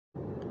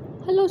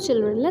Hello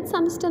children, let's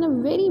understand a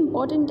very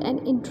important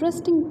and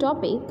interesting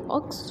topic,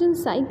 oxygen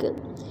cycle.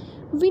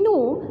 We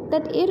know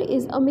that air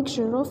is a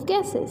mixture of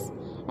gases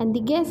and the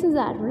gases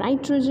are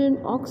nitrogen,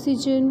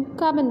 oxygen,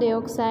 carbon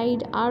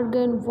dioxide,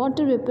 argon,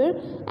 water vapor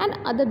and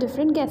other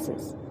different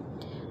gases.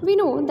 We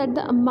know that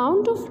the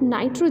amount of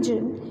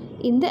nitrogen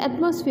in the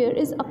atmosphere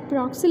is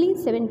approximately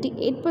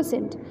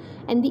 78%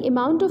 and the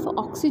amount of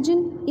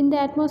oxygen in the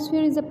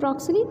atmosphere is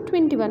approximately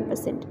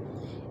 21%.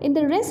 In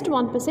the rest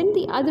 1%,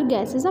 the other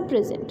gases are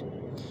present.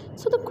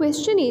 So the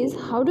question is,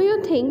 how do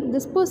you think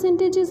this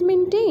percentage is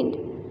maintained?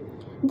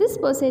 This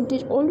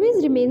percentage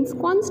always remains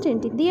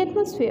constant in the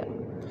atmosphere.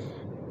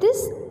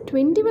 This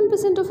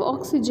 21% of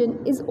oxygen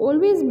is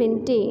always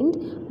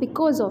maintained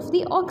because of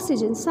the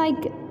oxygen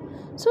cycle.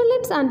 So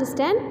let's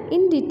understand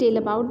in detail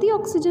about the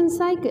oxygen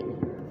cycle.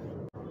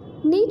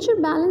 Nature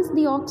balances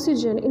the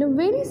oxygen in a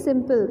very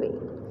simple way.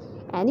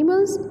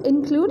 Animals,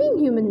 including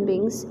human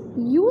beings,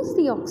 use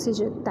the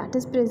oxygen that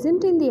is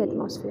present in the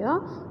atmosphere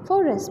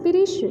for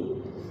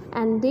respiration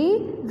and they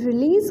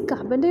release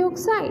carbon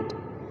dioxide.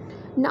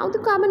 Now the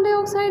carbon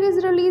dioxide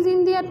is released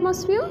in the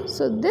atmosphere,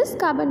 so this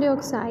carbon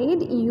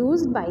dioxide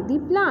used by the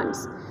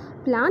plants.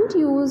 Plants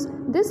use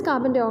this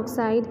carbon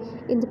dioxide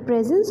in the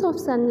presence of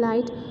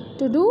sunlight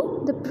to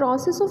do the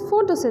process of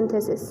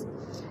photosynthesis.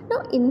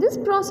 Now in this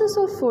process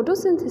of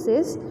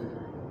photosynthesis,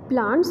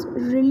 plants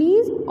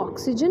release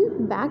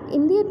oxygen back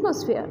in the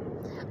atmosphere.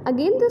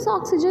 Again, this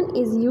oxygen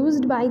is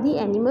used by the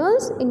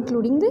animals,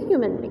 including the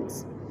human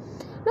beings.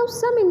 Now,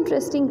 some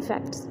interesting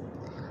facts.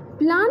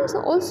 Plants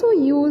also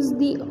use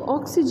the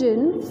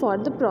oxygen for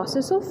the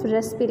process of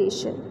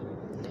respiration.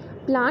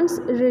 Plants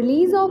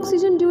release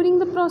oxygen during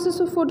the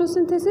process of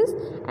photosynthesis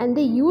and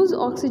they use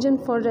oxygen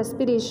for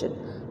respiration.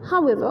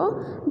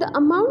 However, the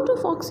amount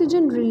of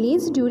oxygen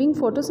released during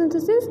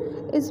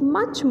photosynthesis is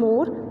much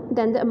more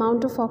than the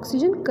amount of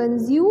oxygen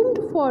consumed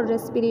for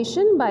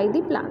respiration by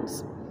the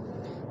plants.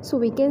 So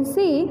we can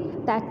say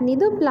that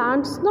neither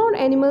plants nor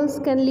animals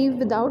can live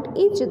without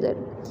each other.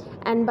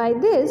 And by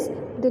this,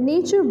 the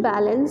nature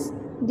balances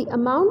the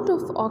amount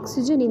of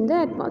oxygen in the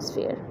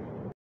atmosphere.